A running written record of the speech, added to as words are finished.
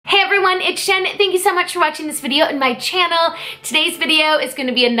everyone, it's Jen. Thank you so much for watching this video on my channel. Today's video is going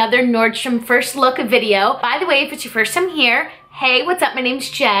to be another Nordstrom first look video. By the way, if it's your first time here, hey, what's up? My name's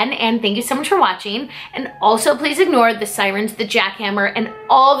Jen, and thank you so much for watching. And also, please ignore the sirens, the jackhammer, and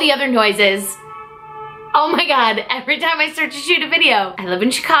all the other noises. Oh my God, every time I start to shoot a video. I live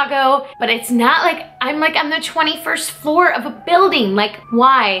in Chicago, but it's not like I'm on the 21st floor of a building. Like,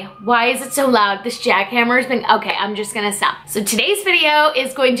 why? Why is it so loud? This jackhammer has been, okay, I'm just gonna stop. So today's video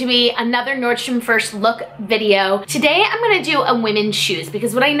is going to be another Nordstrom first look video. Today, I'm gonna do a women's shoes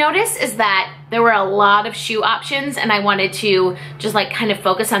because what I noticed is that there were a lot of shoe options and I wanted to just like kind of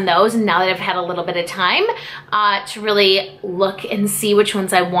focus on those. And now that I've had a little bit of time to really look and see which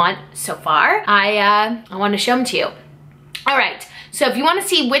ones I want so far, I want to show them to you. All right, so if you want to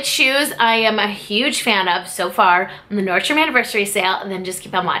see which shoes I am a huge fan of so far on the Nordstrom anniversary sale, then just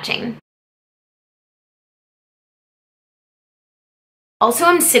keep on watching. Also,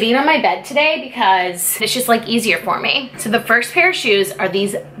 I'm sitting on my bed today because it's just like easier for me. So the first pair of shoes are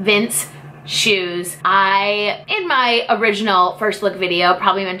these Vince shoes. In my original first look video,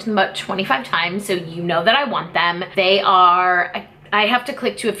 probably mentioned them about 25 times, so you know that I want them. They are, I have to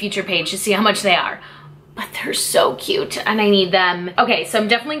click to a future page to see how much they are, but they're so cute and I need them. Okay, so I'm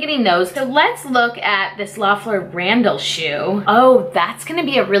definitely getting those. So let's look at this Loeffler Randall shoe. Oh, that's gonna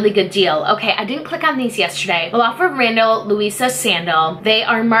be a really good deal. Okay, I didn't click on these yesterday. The Loeffler Randall Louisa sandal. They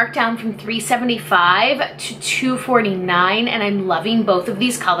are marked down from $375 to $249 and I'm loving both of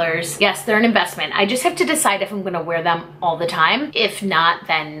these colors. Yes, they're an investment. I just have to decide if I'm gonna wear them all the time. If not,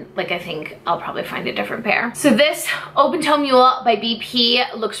 then like I think I'll probably find a different pair. So this open toe mule by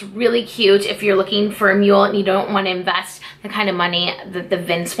BP looks really cute if you're looking for a mule and you don't want to invest the kind of money that the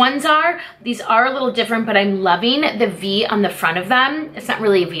Vince ones are. These are a little different, but I'm loving the V on the front of them. It's not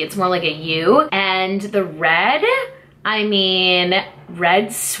really a V, it's more like a U. And the red, I mean,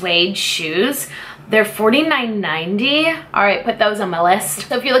 red suede shoes. They're $49.90. All right, put those on my list.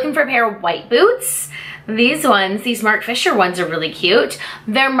 So if you're looking for a pair of white boots, these ones, these Mark Fisher ones are really cute.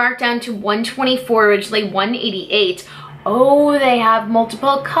 They're marked down to $124, originally $188. Oh, they have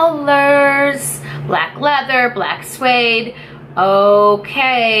multiple colors. Black leather, black suede.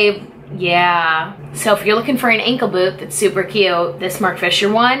 Okay, yeah. So if you're looking for an ankle boot that's super cute, this Mark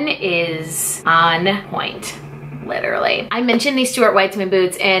Fisher one is on point. Literally. I mentioned these Stuart Weitzman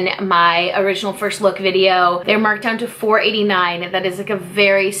boots in my original first look video. They're marked down to $489. That is like a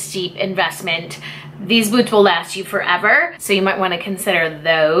very steep investment. These boots will last you forever, so you might want to consider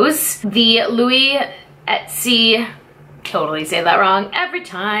those. The Louis Etsy, totally say that wrong every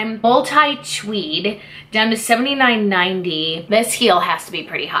time, multi-tweed down to $79.90. This heel has to be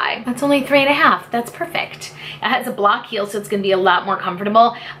pretty high. That's only 3.5. That's perfect. It has a block heel, so it's gonna be a lot more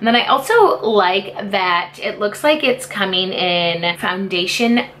comfortable. And then I also like that it looks like it's coming in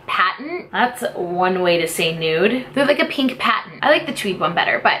foundation patent. That's one way to say nude. They're like a pink patent. I like the tweed one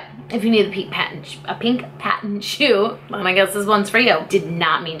better, but if you need a pink patent shoe, then I guess this one's for you. Did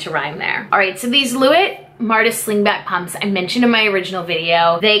not mean to rhyme there. All right, so these Louis Martis slingback pumps I mentioned in my original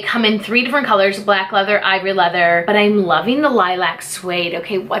video. They come in 3 different colors, black leather, ivory leather, but I'm loving the lilac suede.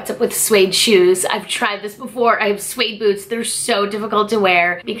 Okay, what's up with suede shoes? I've tried this before. I have suede boots. They're so difficult to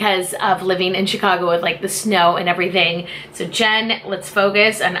wear because of living in Chicago with like the snow and everything. So Jen, let's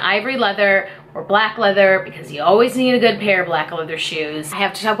focus on ivory leather or black leather because you always need a good pair of black leather shoes. I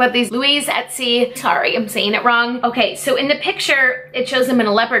have to talk about these Louis Etsy. Sorry, I'm saying it wrong. Okay, so in the picture, it shows them in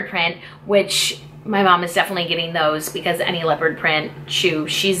a leopard print, which my mom is definitely getting those because any leopard print shoe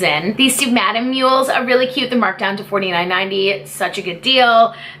she's in. These two Madam mules are really cute. They're marked down to $49.90. Such a good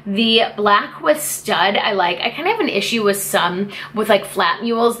deal. The black with stud I like. I kind of have an issue with some with like flat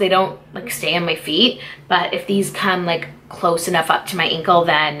mules. They don't like stay on my feet, but if these come like close enough up to my ankle,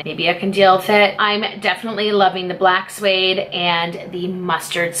 then maybe I can deal with it. I'm definitely loving the black suede and the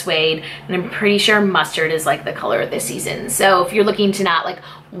mustard suede, and I'm pretty sure mustard is like the color of the season. So if you're looking to not like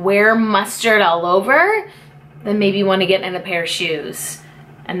wear mustard all over, then maybe you want to get in a pair of shoes,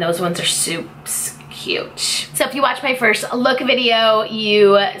 and those ones are super cute. So if you watched my first look video,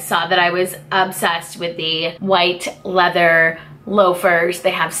 you saw that I was obsessed with the white leather loafers. They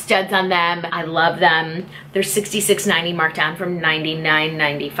have studs on them. I love them. They're $66.90 marked down from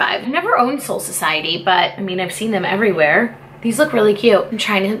 $99.95. I've never owned Soul Society, but I mean, I've seen them everywhere. These look really cute. I'm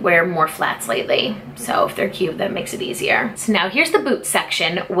trying to wear more flats lately, so if they're cute, that makes it easier. So now here's the boot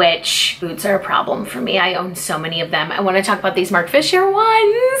section, which boots are a problem for me. I own so many of them. I want to talk about these Mark Fisher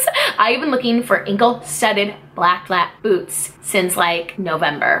ones. I've been looking for ankle-studded black flat boots since like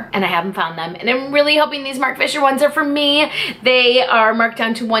November, and I haven't found them, and I'm really hoping these Mark Fisher ones are for me. They are marked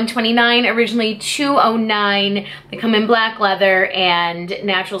down to $129, originally $209. They come in black leather and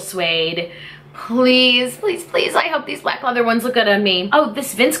natural suede. Please, please, please, I hope these black leather ones look good on me. Oh,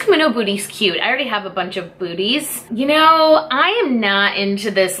 this Vince Camuto booty's cute. I already have a bunch of booties. You know, I am not into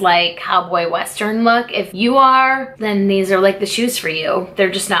this like cowboy western look. If you are, then these are like the shoes for you.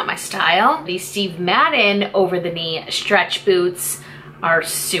 They're just not my style. These Steve Madden over the knee stretch boots are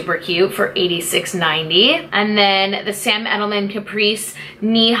super cute for $86.90. And then the Sam Edelman Caprice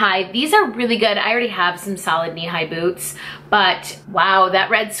knee-high. These are really good. I already have some solid knee-high boots, but wow,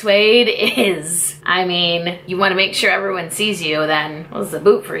 that red suede is, I mean, you wanna make sure everyone sees you, then well, this is a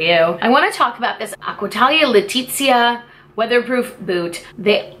boot for you. I wanna talk about this Aquitalia Letizia weatherproof boot.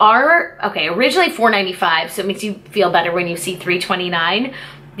 They are, okay, originally $495, so it makes you feel better when you see $329.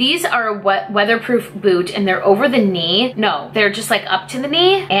 These are a weatherproof boot, and they're over the knee. No, they're just like up to the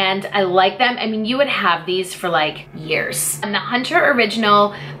knee, and I like them. I mean, you would have these for like years. And the Hunter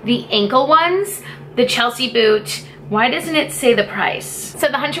Original, the ankle ones, the Chelsea boot, why doesn't it say the price? So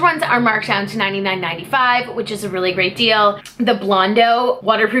the Hunter ones are marked down to $99.95, which is a really great deal. The Blondo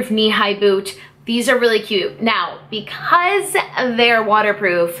waterproof knee-high boot, these are really cute. Now, because they're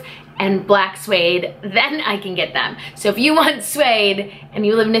waterproof and black suede, then I can get them. So if you want suede and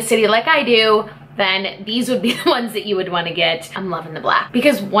you live in a city like I do, then these would be the ones that you would want to get. I'm loving the black,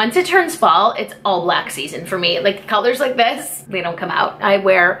 because once it turns fall, it's all black season for me. Like colors like this, they don't come out. I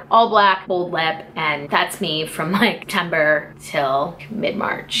wear all black, bold lip, and that's me from like September till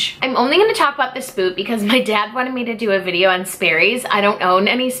mid-March. I'm only gonna talk about this boot because my dad wanted me to do a video on Sperry's. I don't own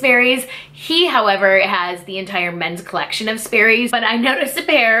any Sperry's. He, however, has the entire men's collection of Sperry's, but I noticed a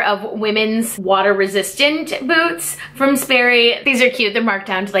pair of women's water-resistant boots from Sperry. These are cute. They're marked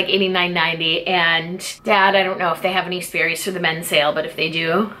down to like $89.90, and Dad, I don't know if they have any Sperry's for the men's sale, but if they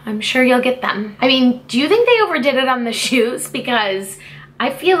do, I'm sure you'll get them. I mean, do you think they overdid it on the shoes? Because I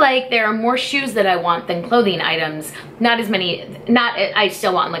feel like there are more shoes that I want than clothing items. Not as many, I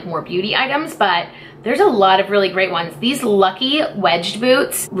still want like more beauty items, but there's a lot of really great ones. These Lucky wedged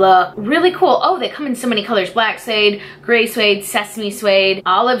boots look really cool. Oh, they come in so many colors. Black suede, gray suede, sesame suede,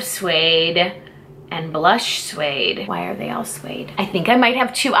 olive suede, and blush suede. Why are they all suede? I think I might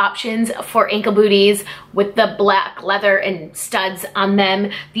have two options for ankle booties with the black leather and studs on them.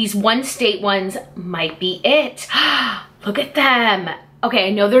 These One State ones might be it. Look at them. Okay,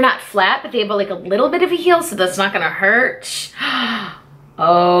 I know they're not flat, but they have like a little bit of a heel, so that's not gonna hurt.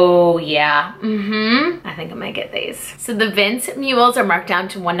 Oh yeah, I think I might get these. So the Vince Mules are marked down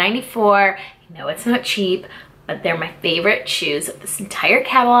to $194. I know it's not cheap, but they're my favorite shoes of this entire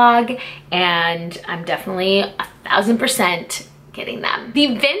catalog, and I'm definitely 1000% getting them.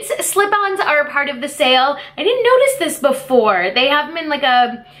 The Vince slip-ons are a part of the sale. I didn't notice this before. They have them in like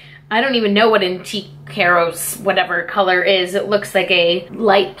a, I don't even know what antique Caros whatever color is. It looks like a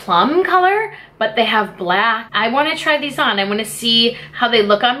light plum color, but they have black. I wanna try these on. I wanna see how they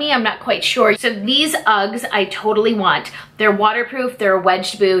look on me. I'm not quite sure. So these Uggs I totally want. They're waterproof, they're a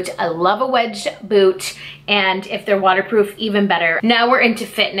wedged boot. I love a wedged boot, and if they're waterproof, even better. Now we're into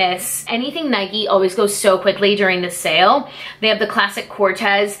fitness. Anything Nike always goes so quickly during the sale. They have the classic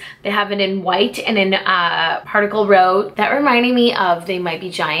Cortez. They have it in white and in particle rose. That reminded me of They Might Be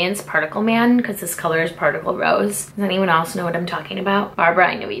Giants Particle Man, because this color is particle rose. Does anyone else know what I'm talking about? Barbara,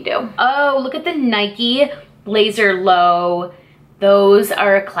 I know you do. Oh, look at the Nike Blazer Low. Those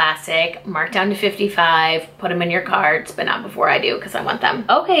are a classic, marked down to $55. Put them in your carts, but not before I do, because I want them.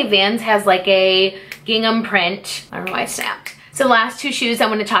 Okay, Vans has like a gingham print. I don't know why I snapped. So the last two shoes I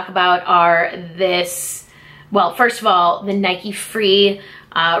want to talk about are this, well, first of all, the Nike Free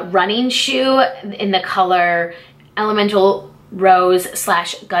running shoe in the color Elemental Rose /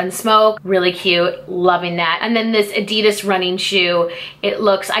 Gunsmoke. Really cute, loving that. And then this Adidas running shoe, it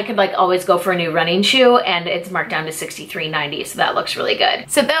looks, I could like always go for a new running shoe, and it's marked down to $63.90, so that looks really good.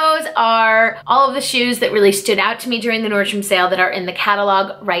 So those are all of the shoes that really stood out to me during the Nordstrom sale that are in the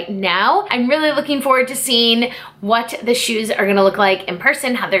catalog right now. I'm really looking forward to seeing what the shoes are gonna look like in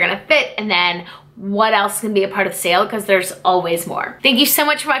person, how they're gonna fit, and then what else can be a part of the sale, because there's always more. Thank you so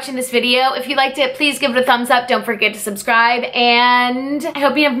much for watching this video. If you liked it, please give it a thumbs up. Don't forget to subscribe, and I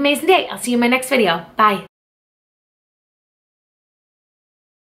hope you have an amazing day. I'll see you in my next video. Bye.